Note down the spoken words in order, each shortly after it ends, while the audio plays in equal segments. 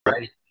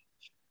right.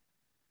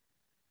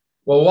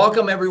 Well,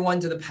 welcome everyone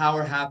to the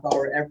Power Half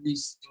Hour. Every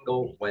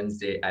single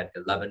Wednesday at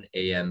 11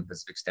 a.m.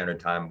 Pacific Standard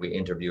Time, we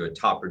interview a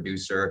top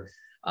producer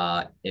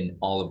in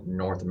all of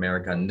North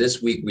America. And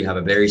this week, we have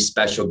a very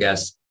special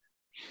guest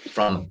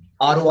from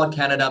Ottawa,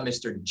 Canada,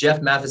 Mr.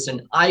 Jeff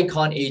Matheson,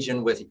 icon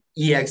agent with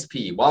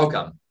eXp.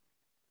 Welcome.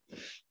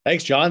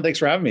 Thanks, John. Thanks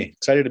for having me.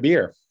 Excited to be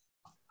here.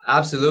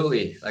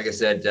 Absolutely. Like I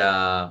said,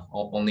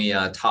 only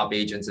top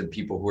agents and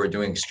people who are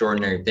doing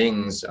extraordinary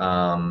things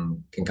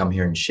can come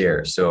here and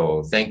share.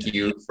 So thank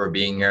you for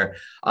being here.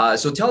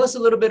 So tell us a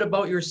little bit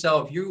about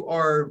yourself. You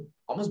are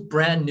almost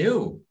brand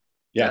new.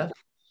 Yeah,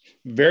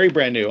 very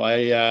brand new.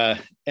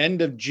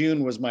 End of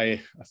June was my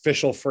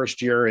official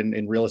first year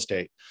in real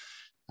estate.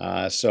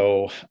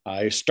 So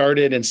I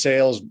started in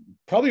sales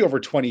probably over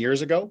 20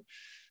 years ago.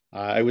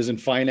 I was in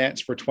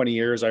finance for 20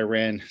 years. I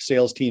ran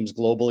sales teams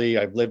globally.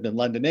 I've lived in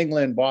London,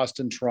 England,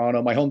 Boston,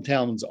 Toronto. My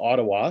hometown's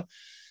Ottawa,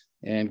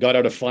 and got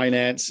out of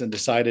finance and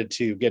decided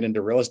to get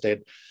into real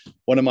estate.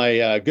 One of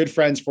my good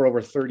friends for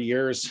over 30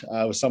 years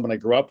was someone I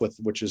grew up with,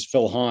 which is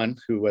Phil Hahn,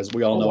 who, as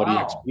we all know, at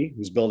eXp,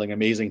 who's building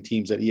amazing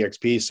teams at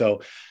eXp.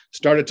 So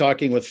started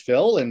talking with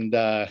Phil and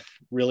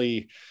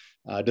really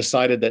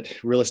decided that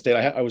real estate,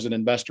 I was an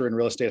investor in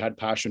real estate, had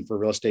passion for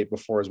real estate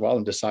before as well,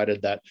 and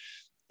decided that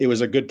it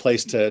was a good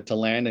place to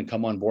land and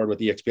come on board with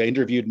eXp. I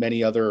interviewed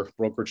many other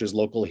brokerages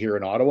local here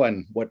in Ottawa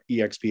and what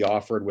eXp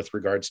offered with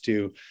regards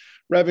to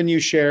revenue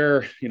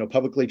share,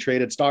 publicly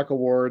traded stock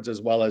awards,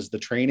 as well as the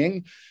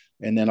training.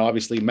 And then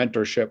obviously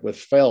mentorship with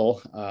Phil.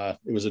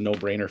 It was a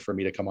no-brainer for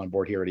me to come on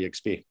board here at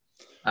eXp.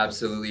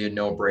 Absolutely a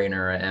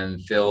no-brainer.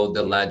 And Phil,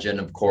 the legend,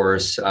 of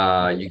course,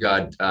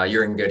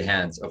 you're in good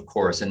hands, of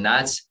course. And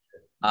that's,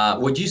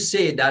 would you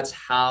say that's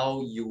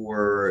how you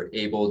were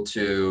able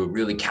to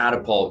really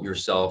catapult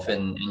yourself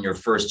in your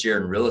first year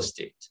in real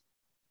estate?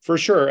 For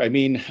sure. I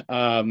mean,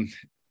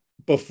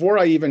 before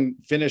I even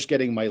finished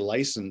getting my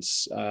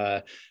license,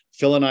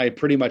 Phil and I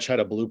pretty much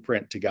had a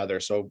blueprint together.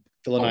 So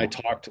Phil and I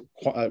talked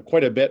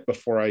quite a bit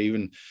before I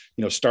even,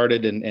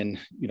 started and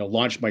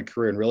launched my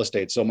career in real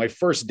estate. So my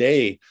first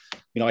day,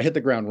 I hit the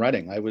ground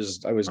running. I was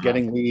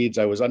getting leads.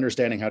 I was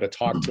understanding how to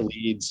talk to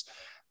leads.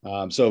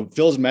 So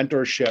Phil's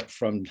mentorship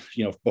from,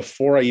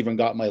 before I even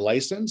got my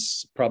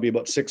license, probably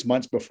about 6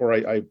 months before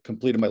I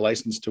completed my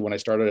license to when I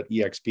started at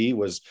eXp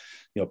was,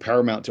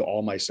 paramount to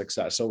all my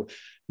success. So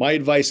my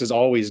advice is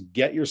always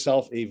get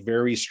yourself a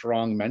very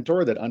strong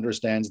mentor that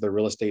understands the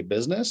real estate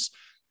business,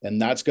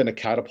 and that's going to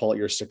catapult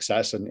your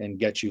success and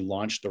get you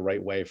launched the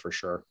right way for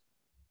sure.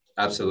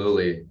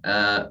 Absolutely.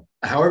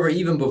 However,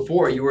 even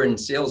before, you were in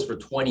sales for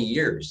 20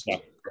 years. Yeah.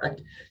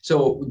 Correct.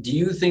 So do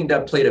you think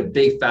that played a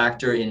big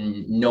factor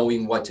in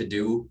knowing what to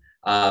do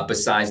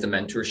besides the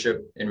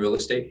mentorship in real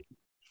estate?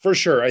 For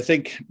sure. I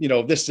think,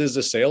 this is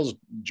a sales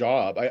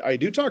job. I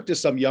do talk to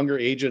some younger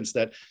agents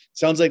that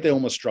sounds like they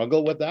almost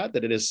struggle with that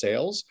it is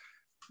sales.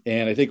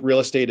 And I think real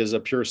estate is a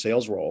pure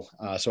sales role.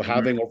 So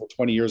having over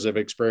 20 years of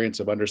experience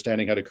of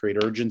understanding how to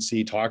create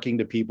urgency, talking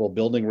to people,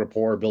 building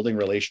rapport, building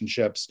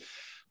relationships,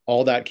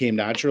 all that came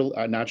natural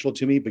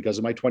to me because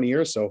of my 20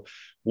 years. So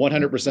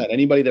 100%,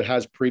 anybody that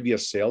has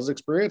previous sales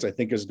experience, I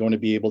think is going to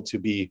be able to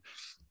be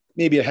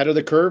maybe ahead of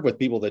the curve with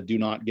people that do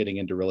not getting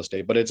into real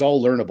estate, but it's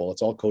all learnable.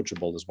 It's all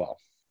coachable as well.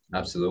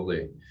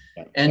 Absolutely.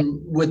 Yeah. And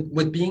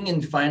with being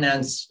in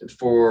finance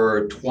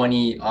for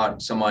 20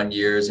 some odd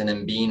years and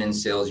then being in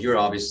sales, you're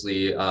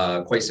obviously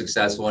quite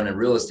successful and a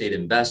real estate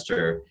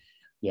investor.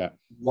 Yeah.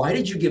 Why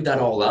did you give that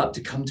all up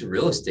to come to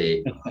real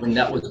estate when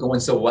that was going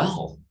so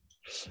well?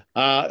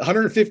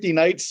 150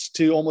 nights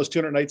to almost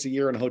 200 nights a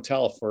year in a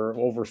hotel for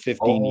over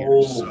 15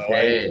 years. So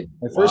my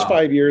first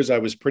 5 years, I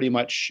was pretty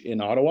much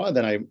in Ottawa.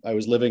 Then I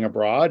was living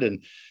abroad,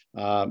 and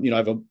I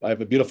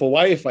have a beautiful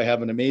wife. I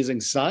have an amazing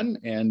son,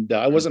 and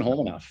I wasn't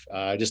home enough.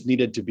 I just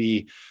needed to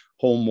be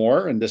home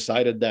more, and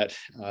decided that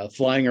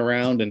flying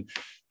around and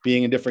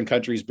being in different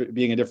countries,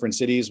 being in different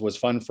cities was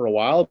fun for a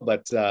while,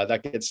 but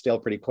that gets stale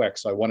pretty quick.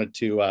 So I wanted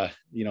to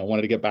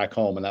get back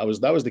home. And that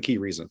was the key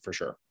reason for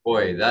sure.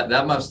 Boy,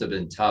 that must've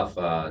been tough.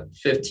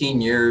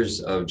 15 years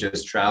of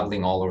just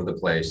traveling all over the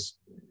place.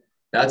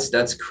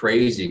 That's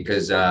crazy.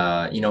 Because,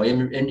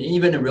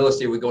 even in real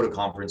estate, we go to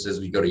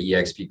conferences, we go to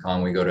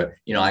eXpCon, we go to,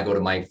 I go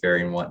to Mike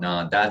Ferry and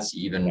whatnot. That's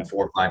even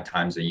 4 or 5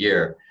 times a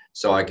year.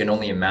 So I can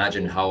only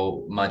imagine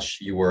how much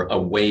you were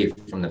away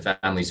from the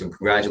family. So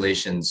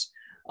congratulations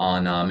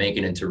on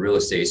making it into real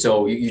estate.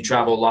 So you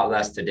travel a lot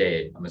less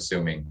today, I'm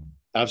assuming.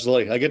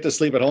 Absolutely. I get to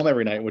sleep at home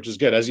every night, which is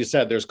good. As you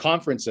said, there's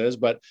conferences,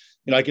 but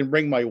I can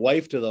bring my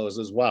wife to those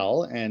as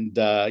well. And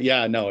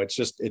it's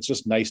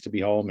just nice to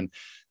be home. And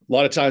a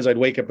lot of times I'd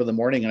wake up in the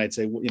morning and I'd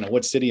say,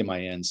 what city am I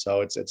in?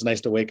 So it's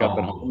nice to wake up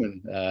at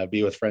home and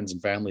be with friends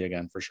and family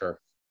again, for sure.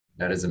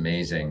 That is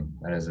amazing.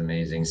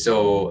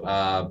 So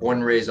born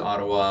and raised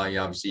Ottawa, you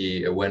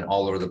obviously went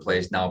all over the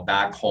place, now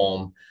back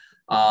home.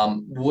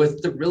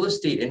 With the real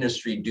estate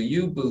industry, do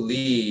you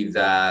believe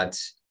that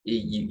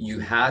you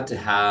had to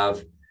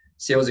have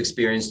sales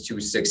experience to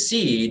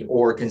succeed,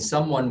 or can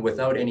someone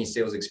without any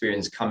sales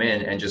experience come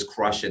in and just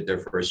crush it their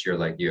first year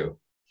like you?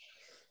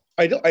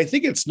 I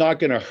think it's not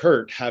going to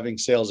hurt having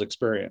sales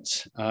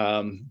experience.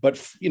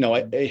 But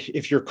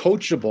if you're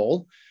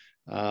coachable,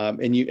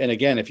 and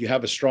again, if you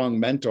have a strong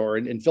mentor,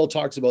 and Phil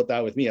talks about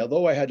that with me,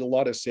 although I had a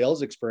lot of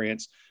sales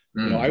experience,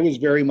 I was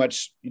very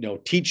much,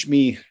 teach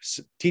me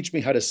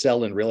how to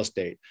sell in real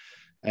estate.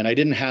 And I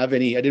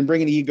didn't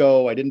bring an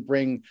ego. I didn't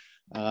bring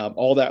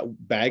all that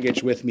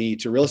baggage with me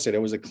to real estate.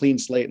 It was a clean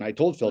slate. And I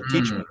told Phil,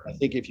 teach me. I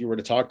think if you were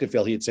to talk to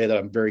Phil, he'd say that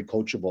I'm very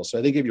coachable. So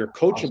I think if you're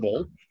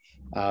coachable,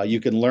 you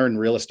can learn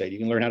real estate. You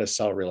can learn how to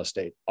sell real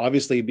estate.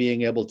 Obviously,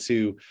 being able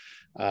to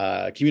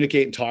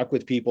communicate and talk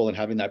with people and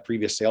having that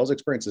previous sales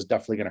experience is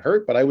definitely going to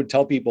hurt. But I would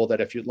tell people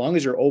that as long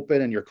as you're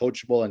open and you're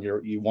coachable and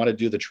you want to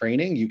do the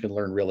training, you can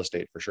learn real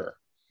estate for sure.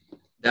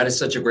 That is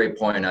such a great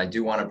point. I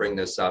do want to bring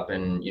this up.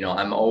 And,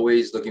 I'm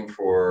always looking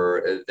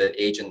for the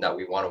agent that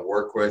we want to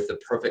work with. The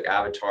perfect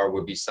avatar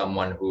would be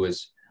someone who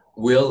is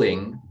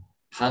willing,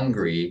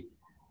 hungry,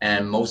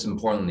 and most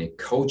importantly,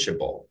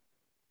 coachable.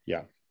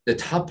 Yeah. The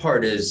tough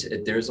part is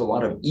there's a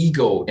lot of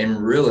ego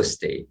in real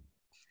estate.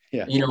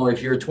 Yeah.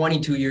 If you're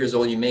 22 years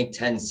old, you make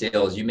 10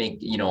 sales, you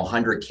make,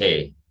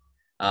 100K,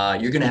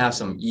 you're going to have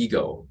some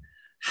ego.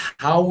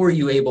 How were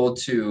you able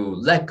to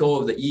let go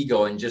of the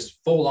ego and just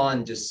full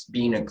on just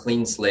being a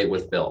clean slate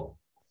with Phil?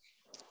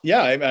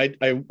 Yeah,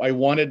 I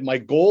wanted my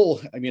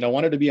goal. I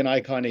wanted to be an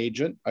icon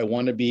agent. I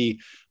wanted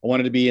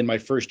to be in my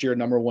first year #1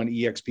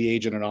 EXP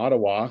agent in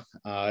Ottawa,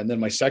 and then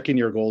my second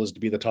year goal is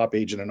to be the top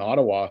agent in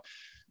Ottawa,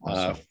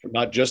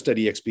 not just at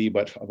EXP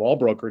but of all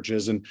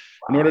brokerages. And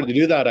in order to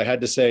do that, I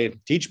had to say,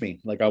 teach me.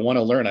 Like I want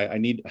to learn. I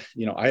need.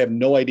 I have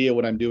no idea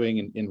what I'm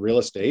doing in real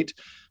estate.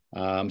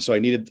 So I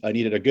needed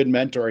a good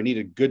mentor. I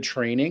needed good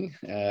training.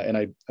 And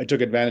I took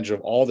advantage of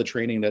all the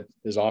training that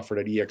is offered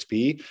at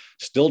EXP,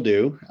 still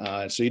do.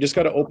 So you just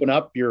got to open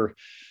up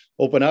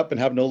and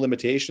have no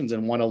limitations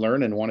and want to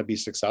learn and want to be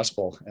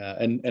successful.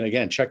 And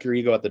again, check your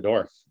ego at the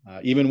door.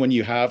 Even when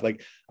you have,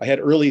 like, I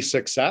had early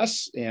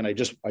success and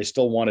I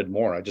still wanted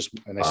more. I still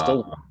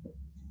want more.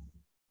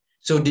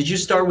 So did you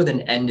start with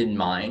an end in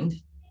mind?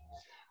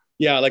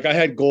 Yeah, like I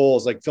had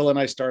goals. Like Phil and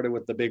I started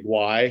with the big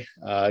why.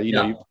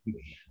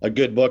 A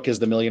good book is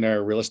The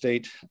Millionaire Real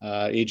Estate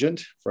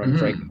Agent from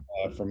Frank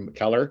from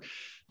Keller.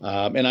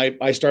 And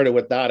I started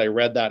with that. I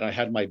read that and I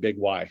had my big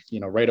why,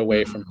 right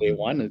away from day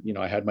one.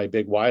 I had my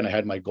big why and I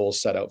had my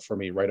goals set out for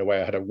me right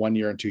away. I had a 1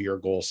 year and 2 year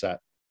goal set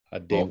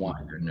at day one.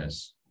 Oh my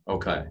goodness.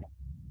 Okay.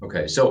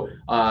 So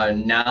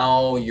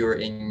now are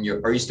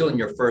you still in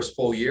your first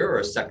full year or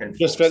a second?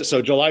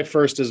 So July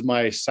 1st is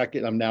my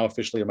second. I'm now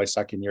officially in my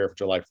second year of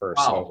July 1st.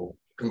 Wow. So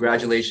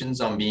congratulations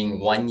on being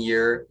 1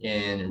 year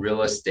in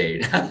real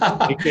estate.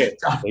 Thank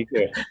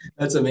you.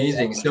 That's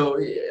amazing. So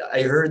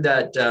I heard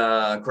that,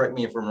 correct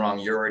me if I'm wrong,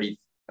 you're already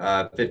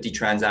 50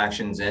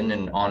 transactions in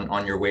and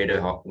on your way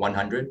to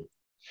 100.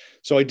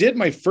 So I did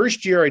my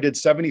first year, I did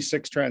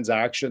 76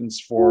 transactions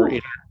for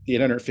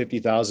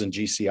 850,000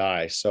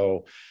 GCI.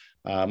 So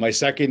my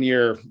second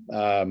year,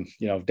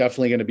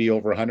 definitely going to be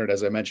over 100.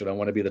 As I mentioned, I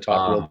want to be the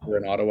top realtor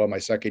in Ottawa my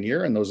second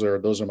year. And those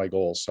are my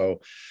goals.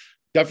 So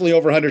definitely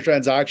over 100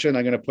 transaction.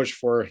 I'm going to push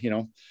for,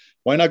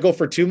 why not go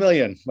for 2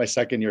 million my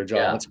second year, John?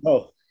 Yeah. Let's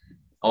go.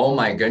 Oh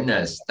my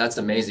goodness. That's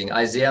amazing.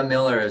 Isaiah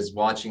Miller is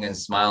watching and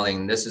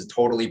smiling. This is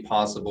totally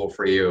possible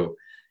for you.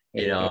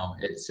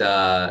 It's,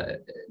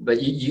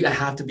 but you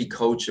have to be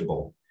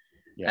coachable.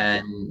 Yeah.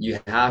 And you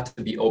have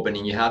to be open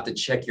and you have to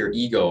check your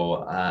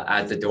ego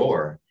at the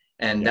door.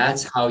 And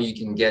that's how you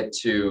can get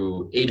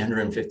to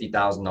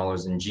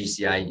 $850,000 in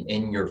GCI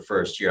in your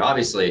first year.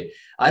 Obviously,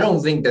 I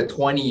don't think that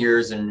 20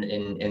 years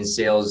in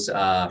sales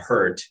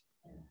hurt.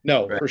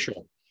 No, right? For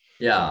sure.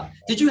 Yeah.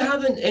 Did you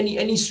have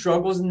any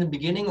struggles in the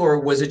beginning, or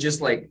was it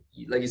just like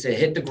you say,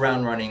 hit the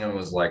ground running and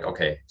was like,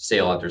 okay,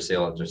 sale after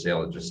sale after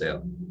sale after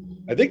sale?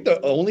 I think the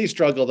only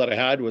struggle that I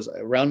had was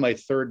around my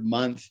third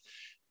month.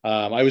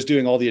 I was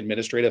doing all the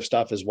administrative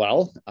stuff as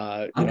well.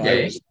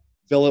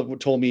 Philip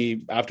told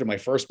me after my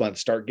first month,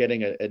 start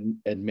getting an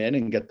admin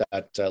and get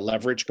that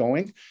leverage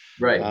going.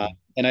 Right.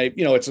 And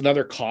it's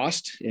another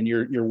cost and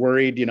you're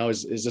worried,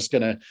 is this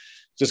going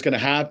to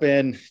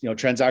happen?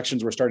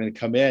 Transactions were starting to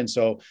come in.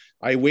 So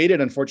I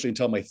waited, unfortunately,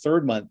 until my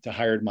third month to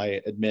hire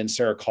my admin,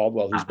 Sarah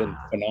Caldwell, who's been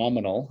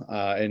phenomenal,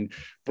 and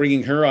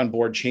bringing her on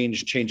board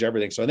changed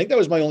everything. So I think that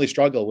was my only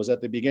struggle was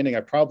at the beginning. I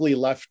probably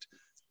left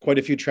quite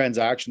a few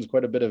transactions,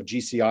 quite a bit of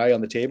GCI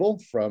on the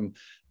table from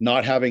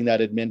not having that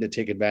admin to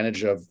take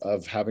advantage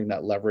of having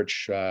that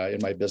leverage in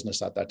my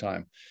business at that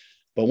time.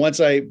 But once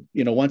I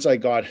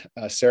got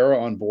Sarah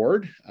on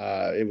board,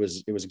 it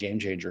was a game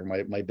changer.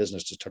 My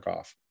business just took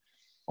off.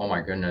 Oh my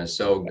goodness.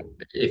 So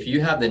if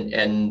you have an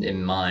end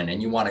in mind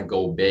and you want to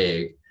go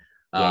big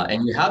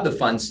and you have the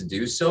funds to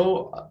do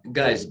so,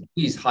 guys,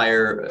 please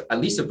hire at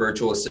least a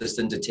virtual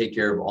assistant to take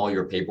care of all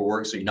your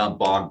paperwork so you're not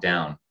bogged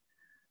down.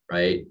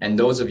 Right. And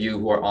those of you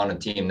who are on a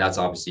team, that's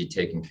obviously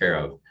taken care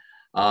of.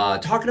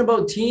 Talking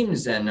about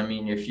teams, then, I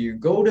mean, if you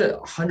go to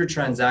 100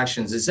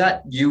 transactions, is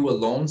that you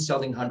alone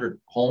selling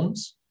 100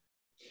 homes?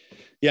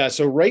 Yeah.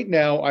 So right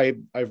now I've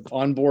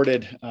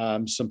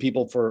onboarded some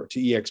people to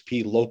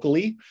EXP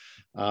locally.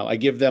 I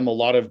give them a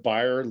lot of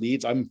buyer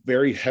leads. I'm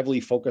very heavily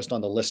focused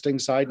on the listing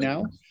side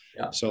now.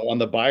 Yeah. So on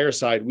the buyer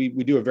side, we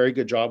do a very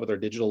good job with our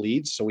digital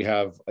leads. So we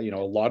have, a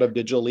lot of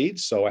digital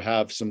leads. So I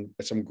have some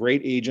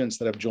great agents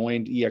that have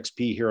joined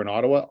EXP here in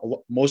Ottawa.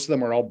 Most of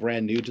them are all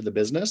brand new to the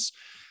business.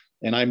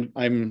 And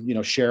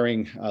I'm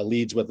sharing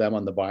leads with them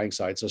on the buying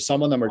side. So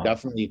some of them are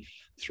definitely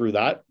through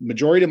that.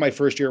 Majority of my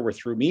first year were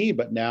through me,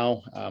 but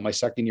now my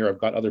second year, I've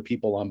got other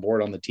people on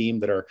board on the team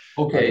that are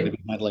going to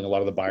be handling a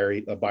lot of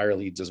the buyer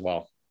leads as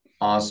well.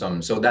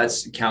 Awesome. So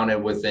that's counted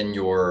within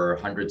your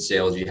 100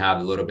 sales. You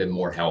have a little bit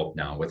more help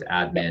now with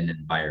admin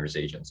and buyers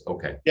agents.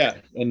 Okay. Yeah.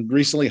 And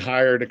recently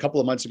hired a couple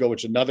of months ago,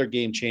 which another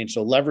game change.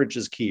 So leverage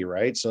is key,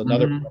 right? So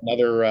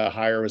another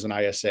hire was an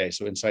ISA.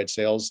 So inside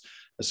sales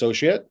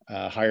associate,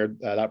 hired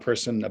that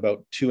person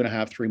about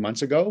 2.5, 3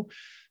 months ago.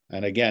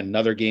 And again,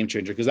 another game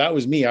changer, because that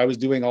was me. I was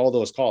doing all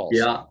those calls.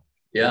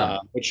 Yeah.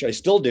 Which I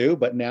still do,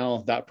 but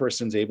now that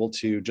person's able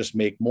to just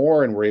make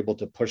more, and we're able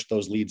to push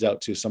those leads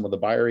out to some of the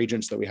buyer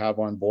agents that we have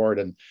on board.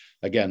 And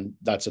again,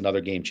 that's another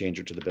game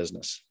changer to the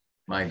business.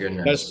 My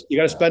goodness. You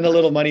got to spend a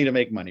little money to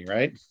make money,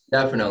 right?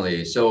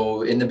 Definitely.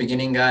 So in the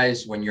beginning,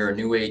 guys, when you're a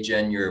new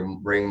agent, you're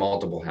wearing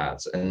multiple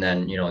hats. And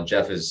then,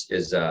 Jeff is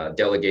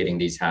delegating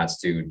these hats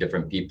to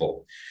different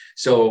people.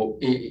 So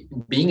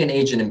being an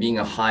agent and being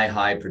a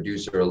high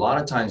producer, a lot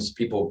of times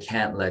people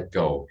can't let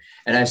go.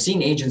 And I've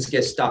seen agents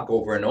get stuck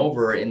over and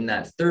over in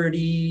that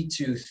 30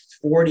 to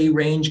 40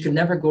 range, could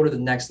never go to the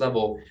next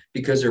level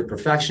because they're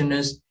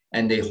perfectionists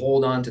and they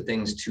hold on to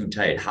things too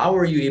tight. How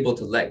are you able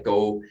to let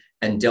go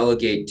and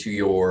delegate to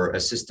your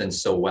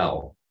assistants so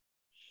well?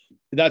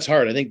 That's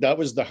hard. I think that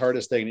was the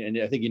hardest thing. And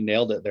I think you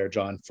nailed it there,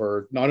 John,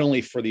 for not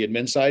only for the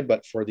admin side,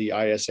 but for the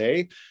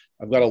ISA.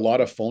 I've got a lot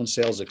of phone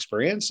sales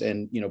experience,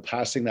 and,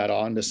 passing that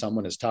on to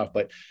someone is tough,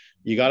 but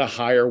you got to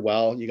hire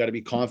well. You got to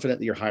be confident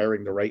that you're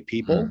hiring the right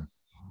people.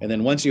 And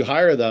then once you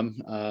hire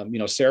them,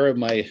 Sarah,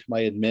 my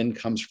admin,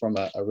 comes from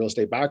a real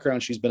estate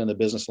background. She's been in the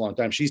business a long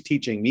time. She's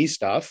teaching me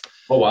stuff.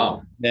 Oh,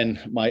 wow. Then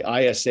my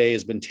ISA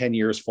has been 10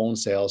 years phone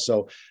sales.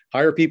 So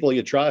hire people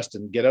you trust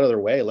and get out of their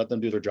way. Let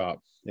them do their job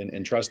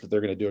and trust that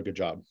they're going to do a good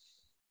job.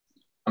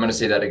 I'm going to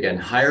say that again.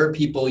 Hire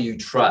people you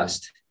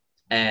trust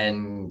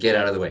and get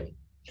out of the way.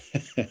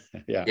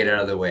 Yeah. Get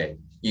out of the way.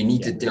 You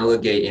need to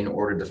delegate in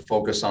order to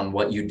focus on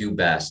what you do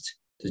best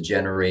to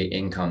generate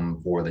income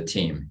for the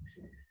team.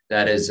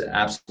 That is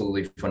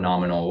absolutely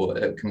phenomenal.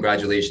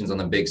 Congratulations on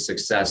the big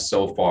success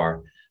so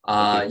far.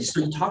 So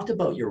you talked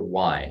about your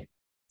why.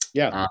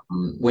 Yeah.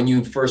 When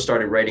you first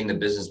started writing the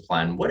business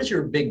plan, what is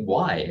your big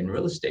why in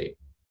real estate?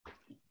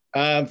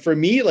 For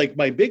me, like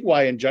my big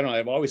why in general,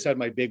 I've always had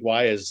my big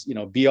why is,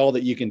 be all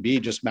that you can be,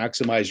 just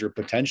maximize your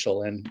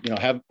potential. And,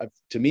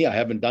 to me, I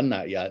haven't done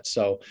that yet.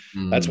 So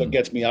that's what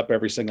gets me up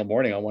every single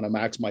morning. I want to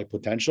max my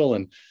potential.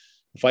 And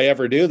if I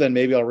ever do, then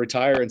maybe I'll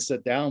retire and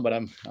sit down, but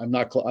I'm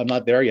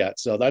not there yet.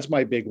 So that's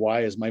my big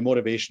why. Is my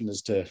motivation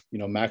is to,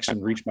 max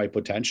and reach my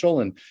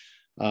potential. And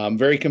I'm a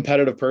very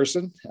competitive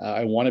person.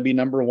 I want to be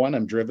number one.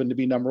 I'm driven to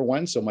be number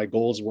one. So my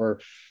goals were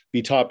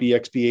be top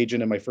EXP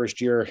agent in my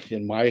first year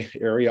in my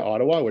area,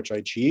 Ottawa, which I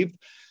achieved.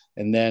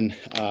 And then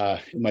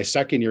in my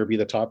second year, be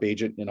the top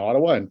agent in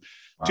Ottawa, and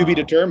to be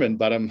determined,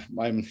 but I'm,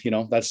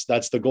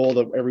 that's the goal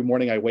that every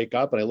morning I wake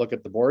up and I look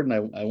at the board and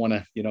I want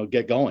to,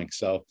 get going.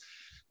 So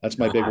that's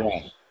my big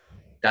why.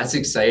 That's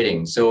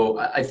exciting. So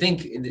I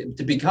think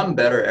to become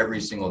better every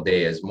single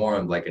day is more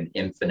of like an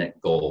infinite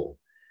goal,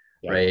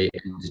 right?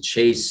 And to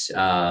chase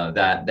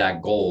that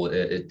goal,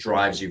 it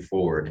drives you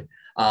forward.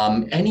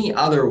 Any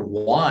other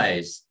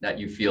whys that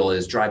you feel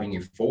is driving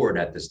you forward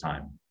at this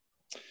time?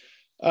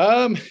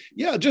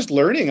 Just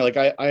learning. Like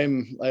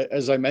I'm,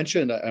 as I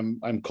mentioned,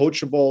 I'm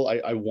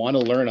coachable. I want to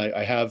learn.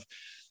 I have,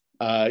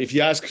 if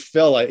you ask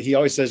Phil, he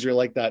always says you're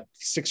like that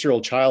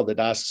 6-year-old child that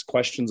asks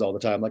questions all the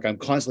time. Like I'm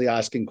constantly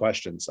asking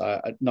questions.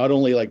 Not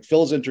only like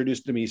Phil's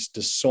introduced to me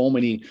to so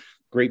many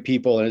great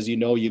people. And as you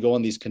know, you go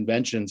on these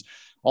conventions,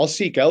 I'll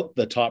seek out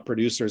the top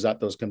producers at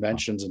those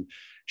conventions and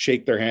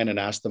shake their hand and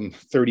ask them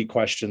 30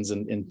 questions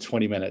in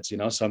 20 minutes,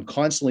 So I'm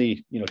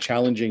constantly,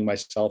 challenging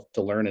myself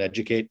to learn and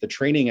educate. The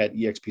training at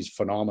EXP is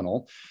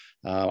phenomenal.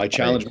 I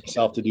challenge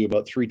myself to do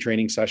about 3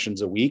 training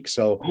sessions a week.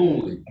 So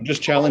I'm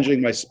just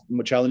challenging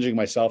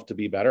myself to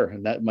be better.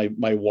 And that my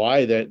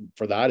why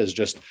for that is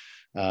just,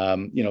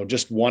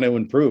 just want to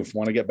improve,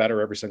 want to get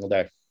better every single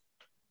day.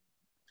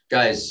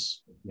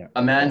 Guys,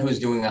 a man who's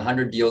doing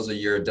 100 deals a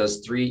year does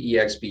 3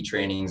 EXP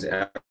trainings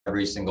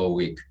every single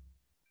week.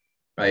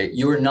 Right?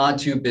 You are not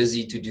too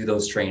busy to do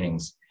those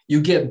trainings.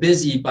 You get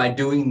busy by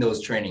doing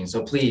those trainings.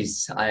 So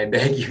please, I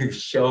beg you,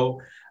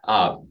 show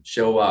up.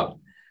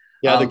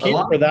 Yeah, the key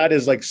for that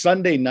is like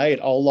Sunday night,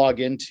 I'll log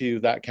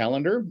into that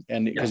calendar,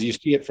 and because you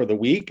see it for the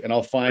week, and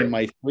I'll find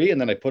my 3, and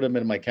then I put them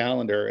in my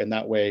calendar, and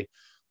that way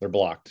they're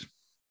blocked.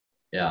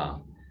 Yeah.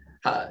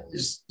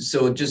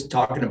 So just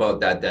talking about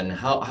that, then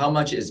how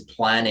much is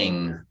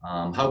planning?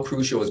 How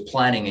crucial is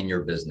planning in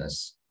your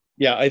business?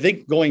 Yeah, I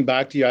think going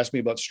back to, you asked me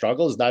about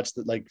struggles. That's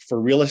like for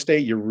real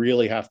estate, you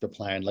really have to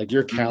plan. Like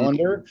your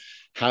calendar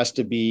has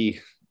to be,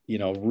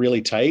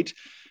 really tight.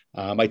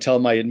 I tell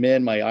my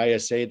admin, my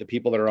ISA, the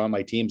people that are on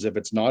my teams, if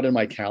it's not in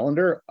my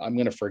calendar, I'm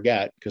going to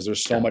forget because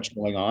there's so much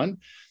going on.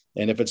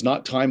 And if it's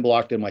not time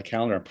blocked in my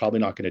calendar, I'm probably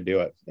not going to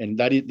do it. And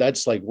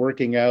that's like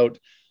working out,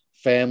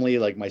 family,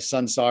 like my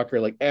son's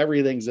soccer, like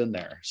everything's in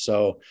there.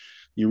 So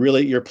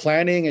your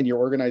planning and your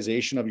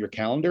organization of your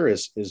calendar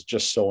is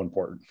just so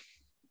important.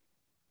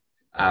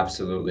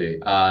 Absolutely.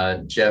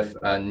 Jeff,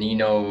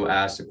 Nino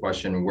asked a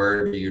question,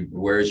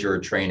 where's your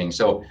training?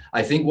 So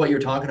I think what you're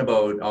talking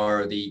about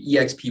are the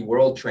EXP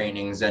World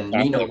trainings, and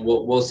Nino,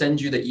 we'll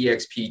send you the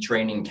EXP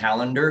training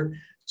calendar.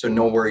 So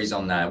no worries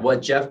on that.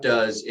 What Jeff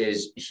does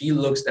is he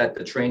looks at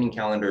the training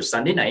calendar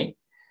Sunday night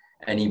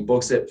and he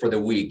books it for the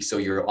week. So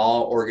you're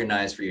all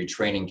organized for your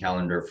training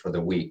calendar for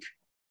the week,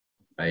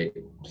 right?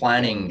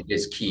 Planning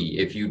is key.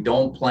 If you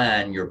don't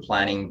plan, you're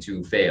planning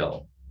to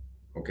fail.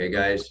 Okay,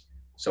 guys?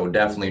 So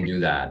definitely do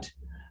that.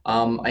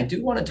 I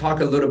do want to talk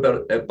a little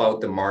bit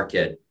about the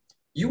market.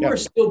 You are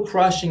still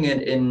crushing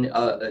it in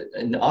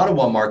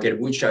Ottawa market,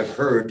 which I've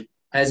heard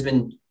has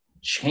been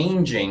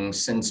changing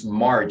since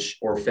March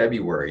or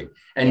February.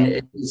 And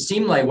it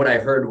seemed like what I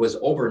heard was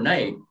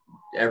overnight,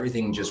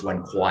 everything just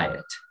went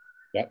quiet.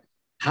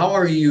 How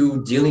are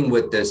you dealing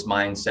with this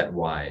mindset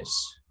wise?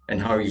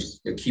 And how are you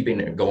keeping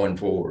it going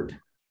forward?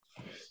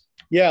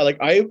 Yeah, like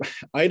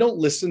I don't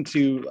listen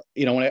to,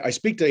 when I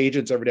speak to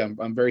agents every day,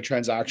 I'm very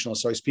transactional.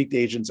 So I speak to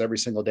agents every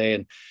single day,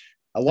 and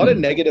a lot of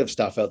negative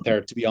stuff out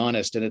there, to be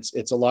honest. And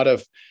it's a lot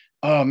of,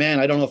 oh man,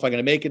 I don't know if I'm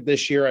going to make it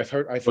this year. I've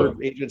heard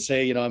agents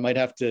say, I might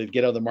have to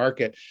get out of the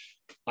market.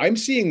 I'm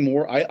seeing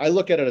more. I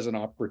look at it as an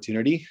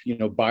opportunity.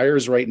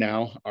 Buyers right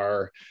now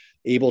are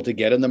able to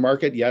get in the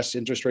market. Yes,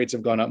 interest rates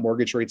have gone up,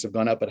 mortgage rates have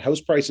gone up, but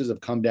house prices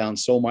have come down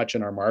so much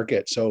in our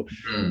market. So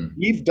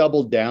we've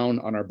doubled down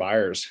on our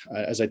buyers.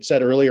 As I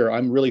said earlier,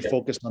 I'm really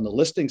focused on the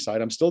listing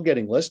side. I'm still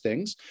getting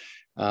listings,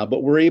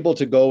 but we're able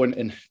to go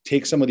and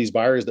take some of these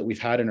buyers that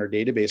we've had in our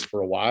database for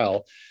a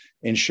while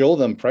and show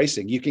them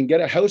pricing. You can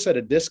get a house at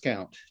a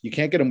discount. You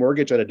can't get a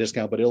mortgage at a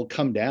discount, but it'll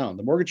come down.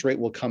 The mortgage rate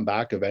will come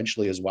back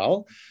eventually as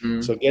well.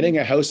 So getting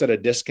a house at a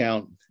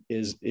discount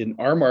is, in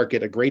our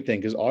market, a great thing,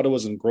 because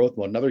Ottawa's in growth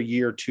mode. Another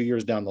year, 2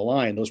 years down the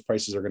line, those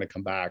prices are going to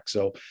come back.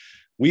 So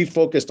we've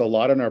focused a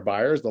lot on our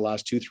buyers the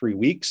last 2-3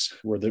 weeks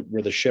where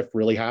the shift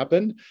really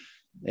happened.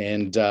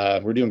 And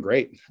we're doing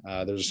great.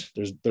 There's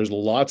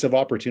lots of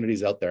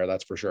opportunities out there.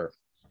 That's for sure.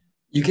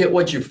 You get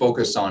what you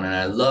focus on. And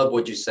I love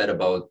what you said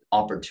about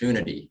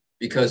opportunity,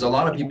 because a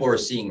lot of people are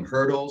seeing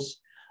hurdles,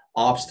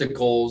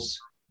 obstacles,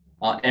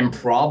 and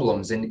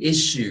problems and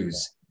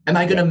issues. Am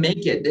I going to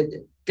make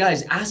it?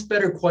 Guys, ask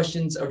better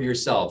questions of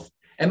yourself.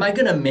 Am I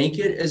going to make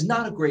it is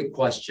not a great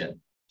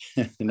question.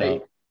 No.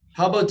 Right?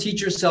 How about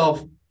teach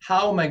yourself,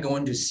 how am I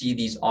going to see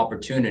these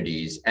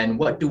opportunities and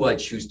what do I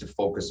choose to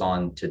focus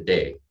on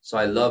today? So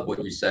I love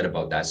what you said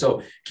about that.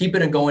 So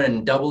keeping it going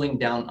and doubling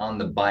down on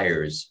the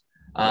buyers.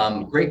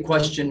 Great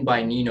question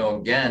by Nino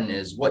again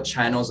is, what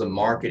channels of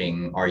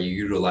marketing are you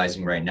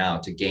utilizing right now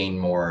to gain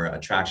more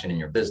attraction in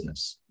your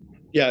business?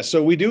 Yeah,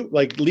 so we do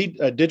like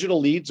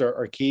digital leads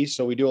are key.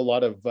 So we do a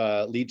lot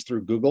of leads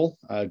through Google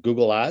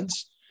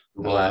Ads.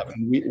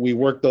 We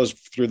work those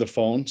through the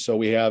phone. So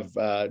we have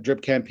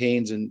drip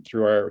campaigns and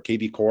through our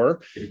KV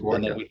Core,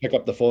 and then we pick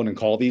up the phone and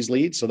call these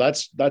leads. So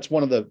that's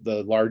one of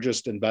the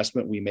largest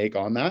investment we make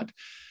on that.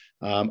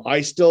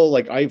 I still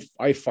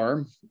I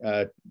farm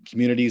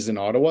communities in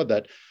Ottawa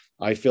that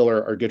I feel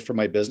are good for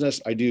my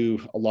business. I do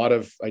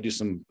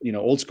some,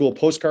 old school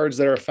postcards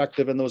that are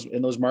effective in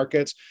those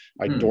markets.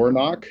 I door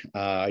knock.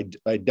 I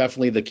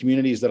definitely, the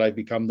communities that I've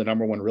become the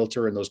number one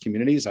realtor in those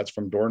communities, that's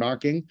from door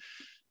knocking.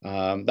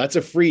 That's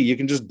you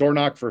can just door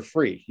knock for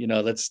free.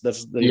 It's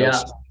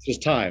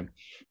just time.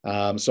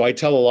 So I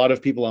tell a lot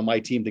of people on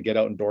my team to get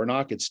out and door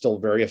knock. It's still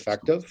very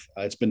effective.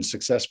 It's been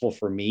successful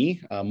for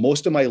me.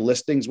 Most of my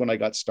listings when I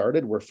got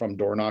started were from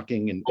door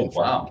knocking in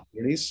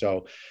communities.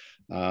 So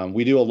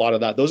we do a lot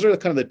of that. Those are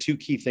kind of the two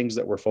key things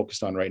that we're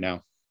focused on right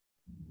now.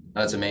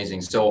 That's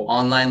amazing. So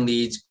online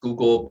leads,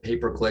 Google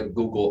pay-per-click,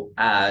 Google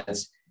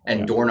ads,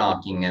 and door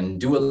knocking,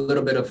 and do a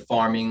little bit of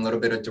farming, a little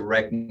bit of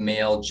direct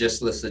mail,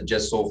 just listed,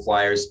 just sold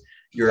flyers.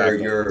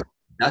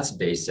 That's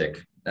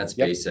basic. That's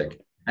basic.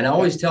 And I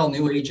always tell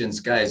new agents,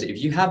 guys,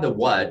 if you have the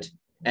what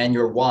and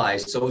your why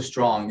so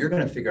strong, you're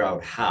going to figure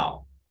out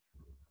how.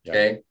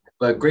 Okay.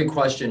 But great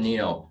question,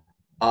 Nino.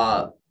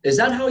 Is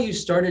that how you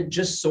started,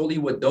 just solely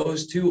with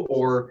those two,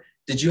 or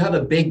did you have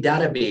a big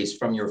database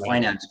from your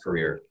finance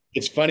career?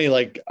 It's funny.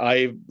 Like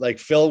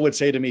Phil would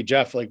say to me,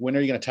 Jeff, like, when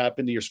are you going to tap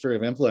into your sphere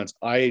of influence?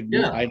 I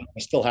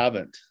still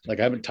haven't, I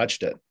haven't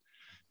touched it.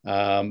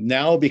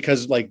 Now,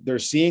 because they're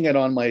seeing it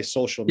on my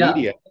social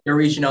media, they're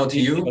reaching out to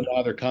you.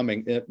 Now they're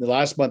coming. The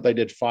last month I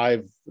did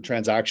 5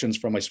 transactions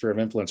from my sphere of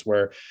influence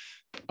where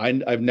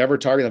I've never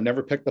targeted, I've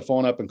never picked the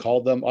phone up and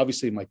called them.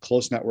 Obviously my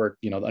close network,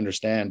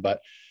 understand, but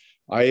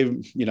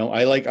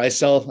I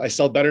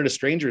sell better to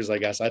strangers, I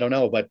guess. I don't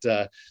know, but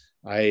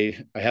I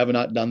have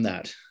not done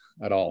that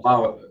at all.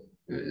 Wow.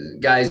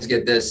 guys,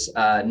 get this,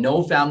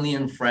 no family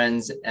and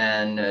friends,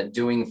 and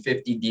doing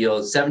 50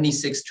 deals,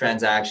 76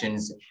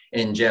 transactions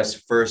in Jeff's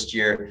first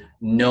year,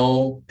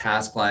 no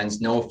past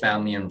clients, no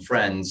family and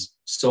friends,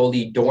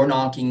 solely door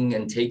knocking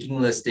and taking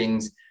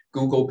listings,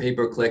 Google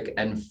pay-per-click,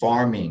 and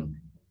farming.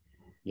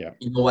 Yeah.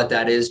 You know what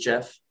that is,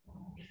 Jeff?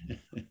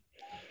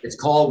 It's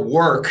called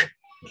work.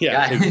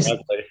 Yeah, guys.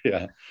 exactly.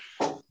 Yeah.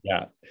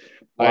 Yeah.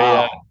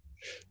 Wow.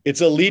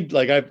 It's a lead,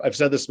 like I've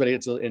said this many,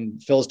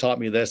 and Phil's taught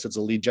me this, it's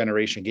a lead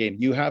generation game.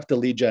 You have to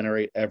lead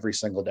generate every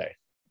single day.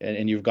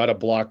 And you've got to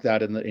block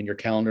that in your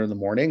calendar in the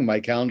morning.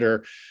 My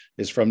calendar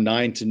is from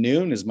 9 to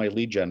noon is my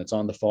lead gen. It's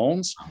on the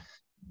phones.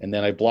 And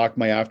then I block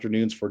my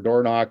afternoons for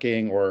door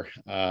knocking or,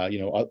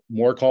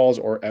 more calls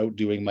or out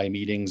doing my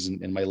meetings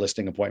and my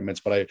listing appointments.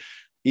 But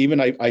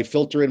I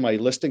filter in my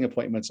listing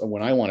appointments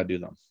when I want to do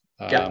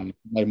them.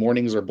 My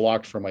mornings are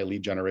blocked for my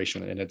lead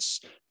generation, and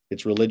it's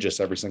religious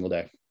every single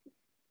day.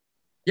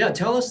 Yeah.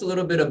 Tell us a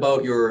little bit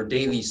about your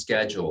daily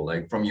schedule,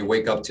 like from you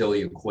wake up till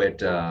you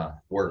quit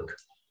work.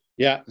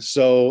 Yeah.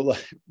 So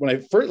when I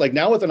first, like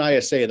now with an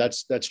ISA,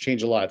 that's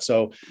changed a lot.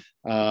 So,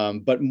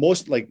 but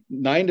most like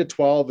 9 to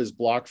 12 is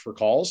blocked for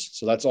calls.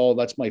 So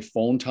that's my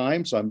phone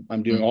time. So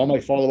I'm doing all my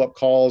follow-up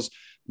calls,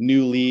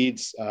 new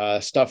leads,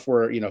 stuff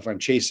where, if I'm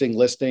chasing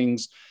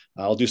listings,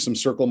 I'll do some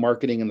circle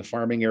marketing in the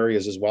farming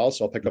areas as well.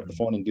 So I'll pick up the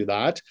phone and do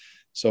that.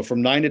 So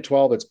from 9 to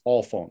 12, it's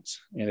all phones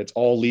and it's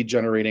all lead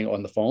generating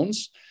on the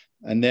phones.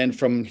 And then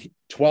from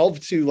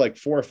 12 to like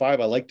 4 or 5,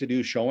 I like to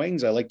do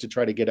showings. I like to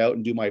try to get out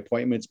and do my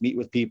appointments, meet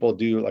with people,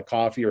 do like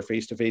coffee or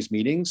face-to-face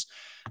meetings.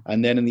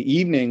 And then in the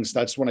evenings,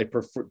 that's when I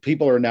prefer,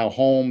 people are now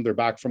home, they're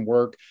back from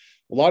work.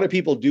 A lot of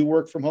people do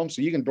work from home,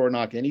 so you can door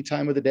knock any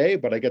time of the day,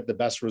 but I get the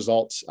best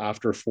results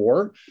after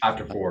 4.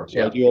 After 4,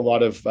 so I do a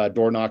lot of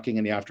door knocking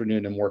in the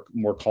afternoon and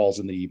more calls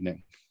in the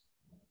evening.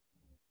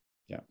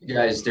 Yeah.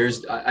 Guys,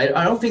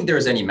 I don't think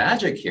there's any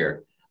magic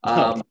here.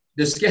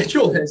 The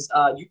schedule is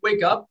you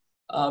wake up,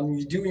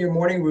 you do your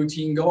morning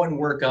routine, go and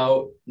work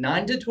out.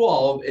 9 to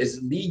 12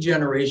 is lead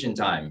generation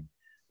time.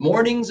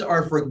 Mornings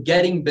are for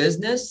getting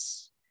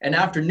business, and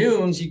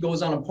afternoons he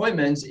goes on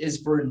appointments is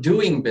for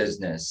doing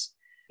business.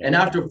 And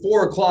after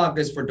 4 o'clock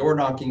is for door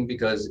knocking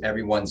because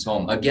everyone's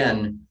home.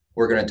 Again,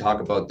 we're going to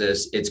talk about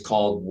this. It's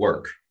called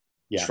work.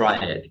 Yeah.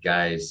 Try it,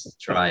 guys.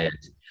 Try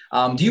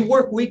it. Do you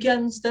work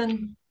weekends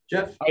then,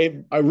 Jeff?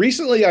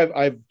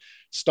 I've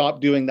stopped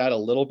doing that a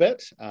little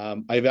bit.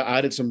 I've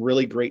added some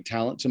really great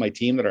talent to my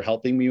team that are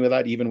helping me with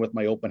that, even with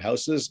my open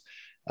houses.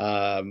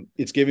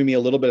 It's giving me a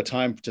little bit of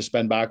time to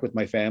spend back with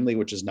my family,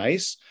 which is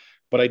nice.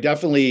 But I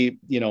definitely,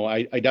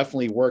 I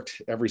definitely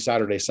worked every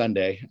Saturday,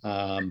 Sunday.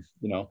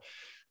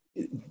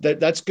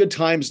 That's good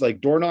times.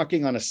 Like door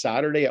knocking on a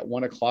Saturday at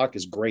 1 o'clock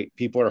is great.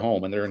 People are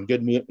home and they're in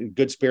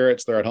good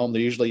spirits. They're at home.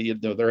 They're usually,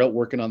 they're out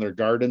working on their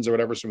gardens or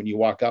whatever. So when you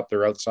walk up,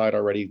 they're outside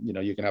already,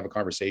 you can have a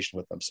conversation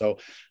with them. So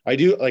I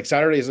do like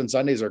Saturdays and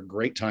Sundays are a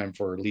great time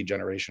for lead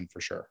generation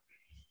for sure.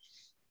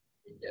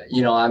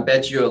 I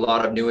bet you a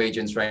lot of new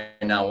agents right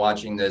now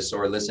watching this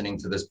or listening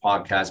to this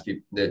podcast,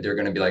 they're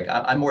going to be like,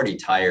 I'm already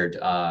tired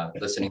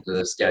listening to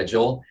the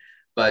schedule,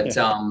 but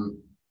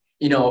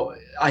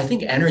I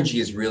think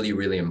energy is really,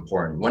 really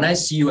important. When I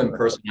see you in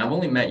person, I've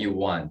only met you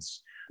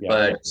once,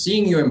 but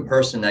seeing you in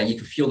person, that you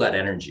can feel that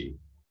energy.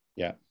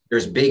 Yeah.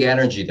 There's big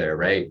energy there,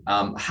 right?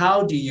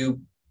 How do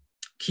you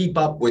keep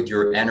up with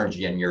your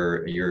energy and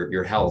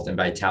your health and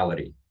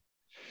vitality?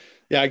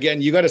 Yeah.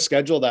 Again, you got to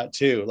schedule that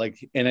too.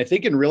 And I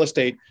think in real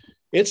estate,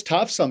 it's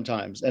tough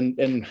sometimes.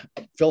 And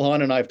Phil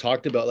Hahn and I have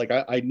talked about, like,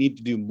 I need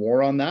to do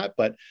more on that,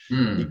 but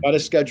you got to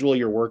schedule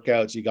your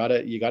workouts. You got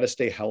to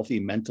stay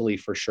healthy mentally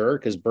for sure.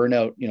 Cause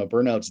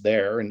burnout's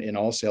there in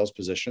all sales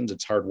positions.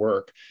 It's hard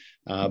work.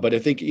 But I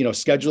think,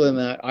 scheduling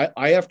that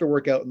I have to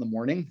work out in the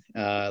morning.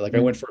 I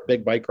went for a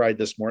big bike ride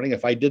this morning.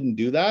 If I didn't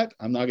do that,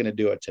 I'm not going to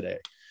do it today.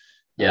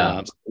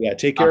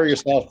 Take care of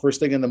yourself first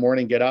thing in the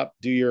morning, get up,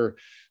 do your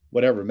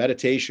whatever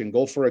meditation,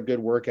 go for a good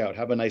workout,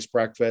 have a nice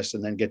breakfast,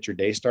 and then get your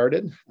day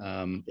started.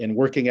 And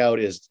working out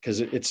is because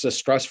it's a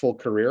stressful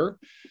career.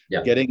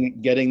 Yeah.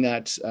 Getting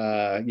that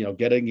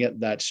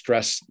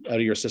stress out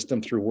of your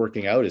system through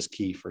working out is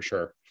key for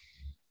sure.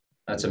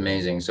 That's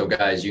amazing. So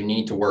guys, you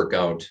need to work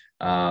out.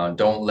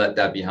 Don't let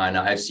that behind.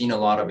 I've seen a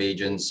lot of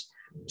agents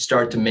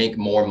start to make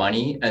more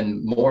money,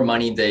 and more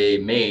money they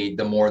made,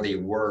 the more they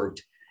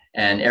worked,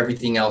 and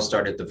everything else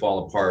started to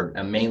fall apart,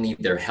 and mainly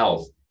their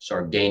health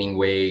started gaining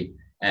weight.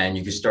 And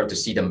you can start to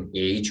see them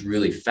age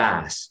really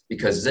fast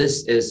because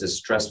this is a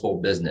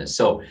stressful business.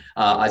 So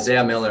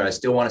Isaiah Miller, I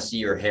still want to see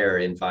your hair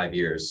in 5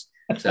 years.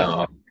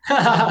 So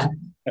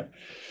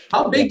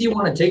how big do you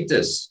want to take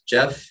this,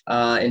 Jeff,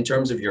 in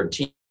terms of your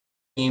team,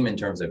 in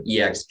terms of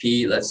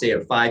EXP, let's say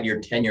a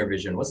 5-year, 10-year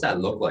vision? What's that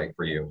look like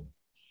for you?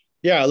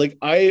 Yeah,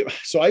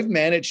 I've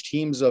managed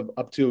teams of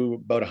up to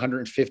about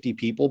 150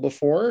 people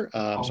before.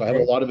 So I have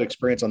a lot of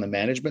experience on the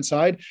management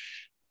side.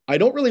 I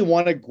don't really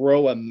want to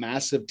grow a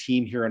massive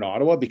team here in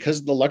Ottawa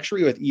because the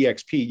luxury with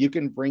EXP, you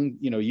can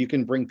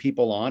bring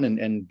people on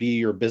and be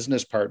your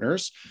business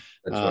partners.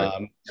 That's right.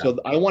 Yeah. So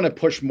I want to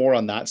push more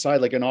on that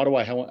side. Like in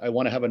Ottawa, I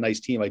want to have a nice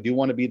team. I do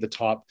want to be the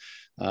top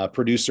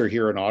producer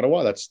here in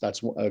Ottawa. That's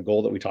a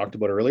goal that we talked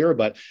about earlier.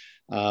 But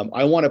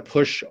I want to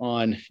push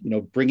on,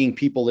 bringing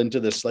people into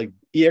this. Like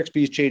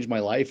EXP's changed my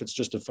life. It's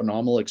just a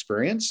phenomenal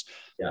experience.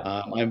 Yeah.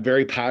 I'm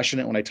very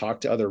passionate when I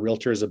talk to other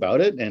realtors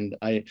about it, and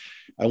I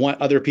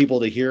want other people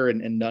to hear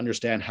and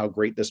understand how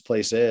great this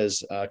place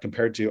is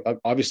compared to,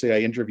 obviously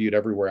I interviewed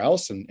everywhere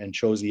else and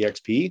chose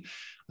EXP.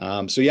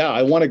 So yeah,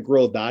 I want to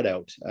grow that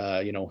out,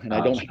 and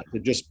I don't have to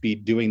just be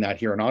doing that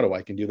here in Ottawa.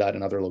 I can do that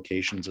in other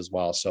locations as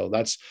well. So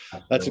that's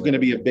going to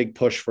be a big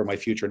push for my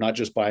future, not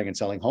just buying and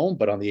selling home,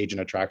 but on the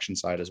agent attraction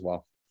side as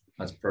well.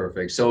 That's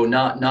perfect. So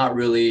not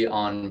really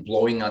on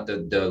blowing out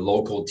the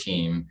local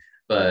team,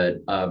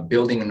 but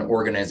building an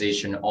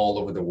organization all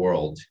over the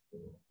world.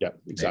 Yeah,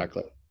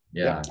 exactly.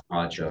 Yeah.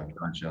 Gotcha.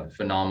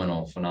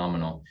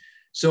 Phenomenal.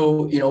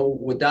 So,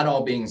 with that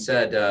all being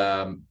said,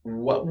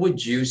 what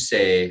would you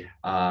say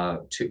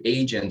to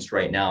agents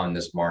right now in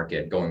this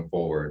market going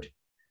forward?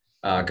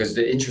 Because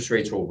the interest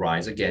rates will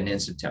rise again in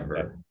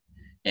September.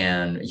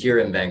 And here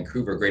in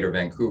Vancouver, Greater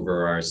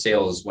Vancouver, our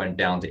sales went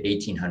down to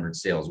 1,800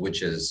 sales,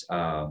 which is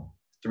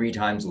 3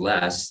 times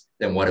less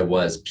than what it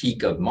was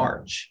peak of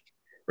March,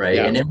 right?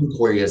 Yeah. And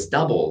inventory has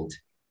doubled.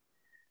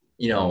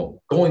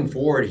 Going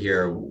forward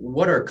here,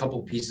 what are a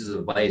couple pieces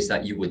of advice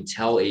that you would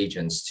tell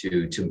agents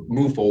to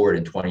move forward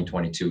in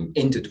 2022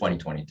 into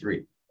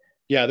 2023?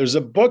 Yeah, there's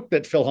a book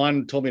that Phil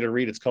Hahn told me to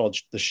read. It's called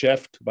The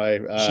Shift by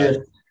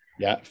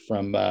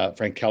from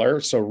Frank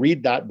Keller. So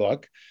read that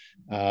book.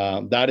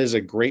 That is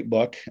a great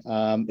book.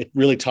 It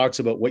really talks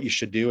about what you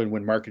should do and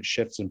when market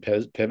shifts and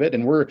pivot.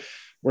 And we're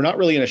not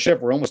really in a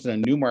shift. We're almost in a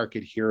new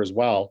market here as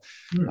well.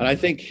 And I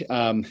think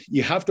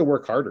you have to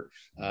work harder.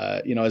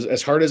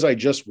 As hard as I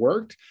just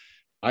worked,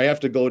 I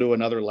have to go to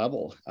another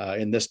level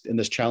in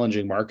this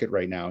challenging market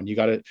right now. And you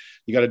got to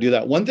do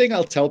that. One thing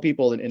I'll tell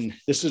people, and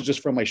this is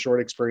just from my short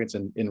experience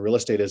in real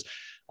estate, is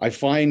I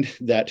find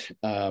that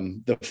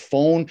the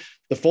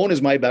phone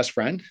is my best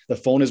friend. The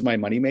phone is my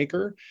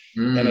moneymaker.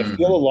 And I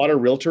feel a lot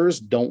of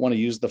realtors don't want to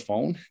use the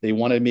phone. They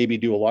want to maybe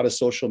do a lot of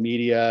social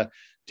media,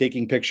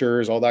 taking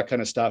pictures, all that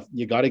kind of stuff.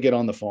 You got to get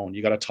on the phone.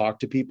 You got to talk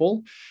to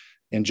people.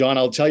 And John,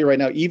 I'll tell you right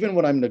now, even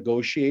when I'm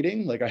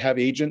negotiating, like I have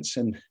agents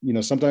and,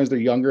 sometimes they're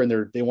younger and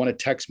they want to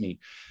text me,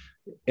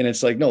 and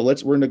it's like, no,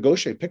 we're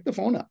negotiating, pick the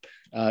phone up.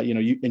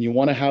 You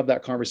want to have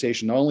that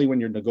conversation, not only when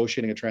you're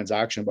negotiating a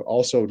transaction, but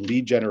also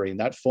lead generating.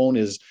 That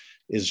phone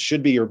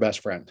should be your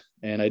best friend.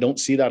 And I don't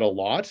see that a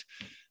lot.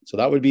 So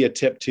that would be a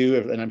tip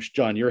too. And I'm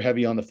John, you're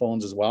heavy on the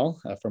phones as well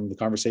from the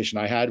conversation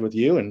I had with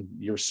you, and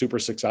you're super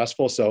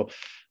successful. So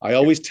I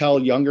always tell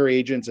younger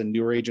agents and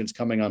newer agents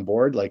coming on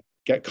board, like,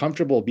 get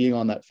comfortable being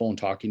on that phone,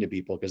 talking to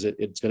people, because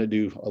it's going to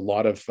do a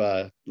lot of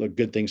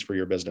good things for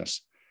your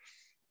business.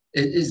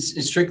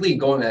 It's strictly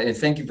going, and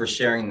thank you for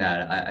sharing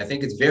that. I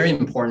think it's very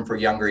important for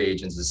younger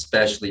agents,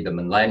 especially the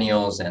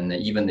millennials and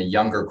even the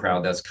younger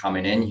crowd that's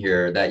coming in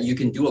here, that you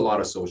can do a lot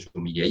of social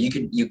media.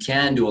 You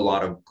can do a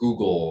lot of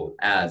Google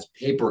ads,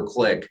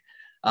 pay-per-click,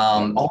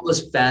 all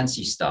this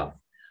fancy stuff.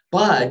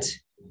 But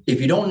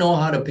if you don't know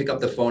how to pick up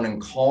the phone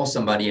and call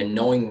somebody and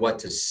knowing what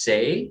to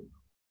say,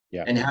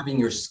 and having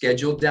your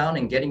schedule down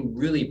and getting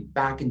really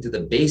back into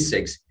the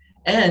basics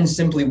and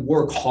simply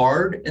work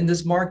hard in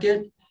this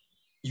market,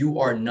 you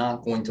are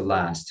not going to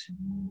last.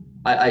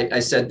 I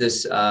said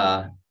this,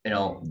 the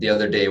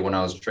other day when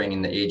I was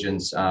training the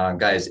agents,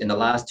 guys, in the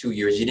last 2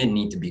 years, you didn't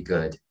need to be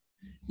good.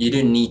 You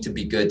didn't need to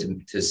be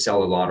good to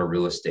sell a lot of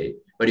real estate.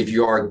 But if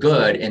you are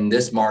good in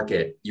this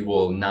market, you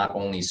will not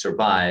only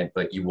survive,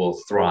 but you will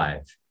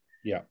thrive.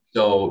 Yeah.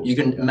 So you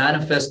can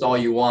manifest all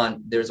you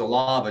want. There's a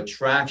law of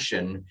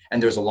attraction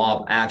and there's a law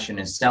of action.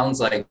 It sounds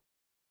like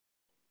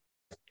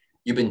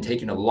you've been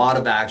taking a lot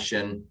of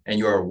action and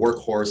you're a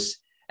workhorse,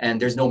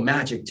 and there's no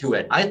magic to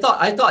it. I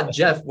thought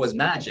Jeff was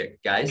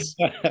magic, guys.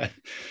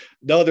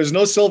 No, there's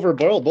no silver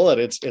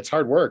bullet. It's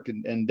hard work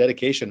and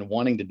dedication and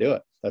wanting to do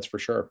it. That's for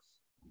sure.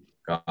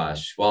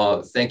 Gosh.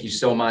 Well, thank you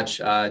so much,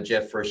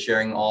 Jeff, for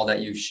sharing all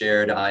that you've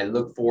shared. I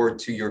look forward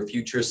to your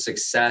future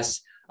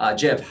success.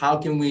 Jeff, how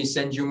can we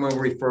send you more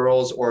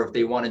referrals, or if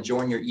they want to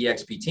join your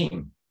EXP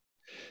team?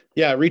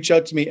 Yeah, reach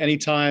out to me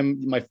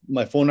anytime.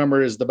 My phone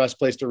number is the best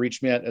place to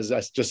reach me at. As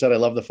I just said, I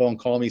love the phone.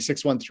 Call me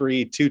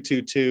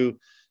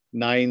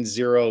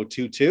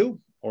 613-222-9022,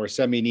 or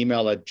send me an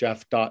email at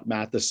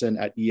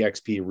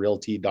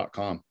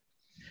jeff.matheson@exprealty.com.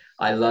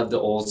 I love the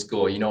old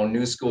school.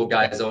 New school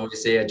guys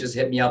always say, just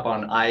hit me up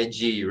on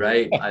IG,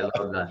 right? I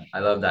love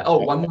that. Oh,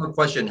 one more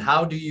question.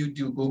 How do you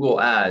do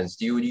Google ads?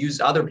 Do you use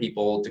other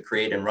people to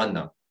create and run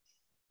them?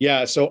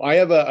 Yeah, so I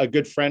have a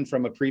good friend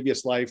from a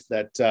previous life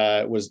that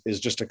is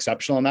just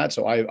exceptional in that.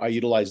 So I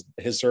utilize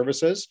his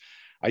services.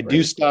 I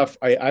do stuff.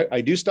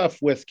 I do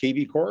stuff with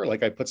KV Core.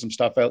 Like I put some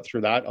stuff out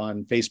through that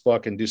on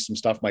Facebook and do some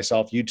stuff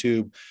myself,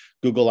 YouTube,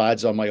 Google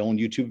ads on my own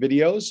YouTube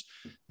videos.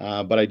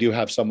 But I do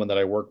have someone that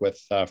I work with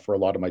for a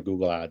lot of my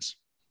Google ads.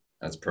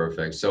 That's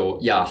perfect. So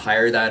yeah,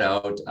 hire that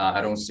out.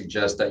 I don't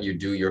suggest that you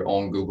do your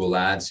own Google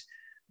ads.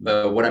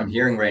 But what I'm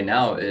hearing right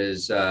now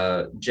is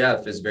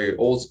Jeff is very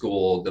old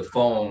school, the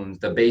phones,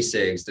 the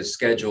basics, the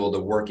schedule, the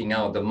working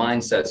out, the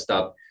mindset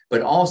stuff,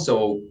 but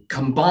also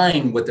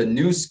combined with the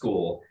new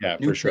school, Yeah,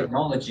 new for sure.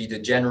 technology to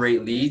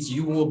generate leads,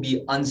 you will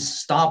be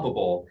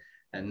unstoppable.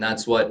 And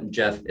that's what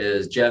Jeff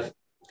is. Jeff,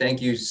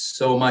 thank you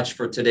so much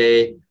for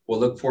today. We'll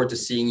look forward to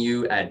seeing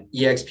you at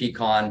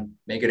EXPCon.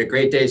 Make it a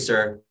great day,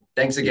 sir.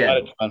 Thanks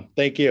again.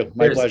 Thank you.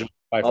 My Cheers. pleasure.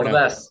 Bye All for the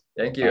now. best.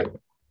 Thank you. Bye.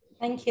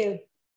 Thank you.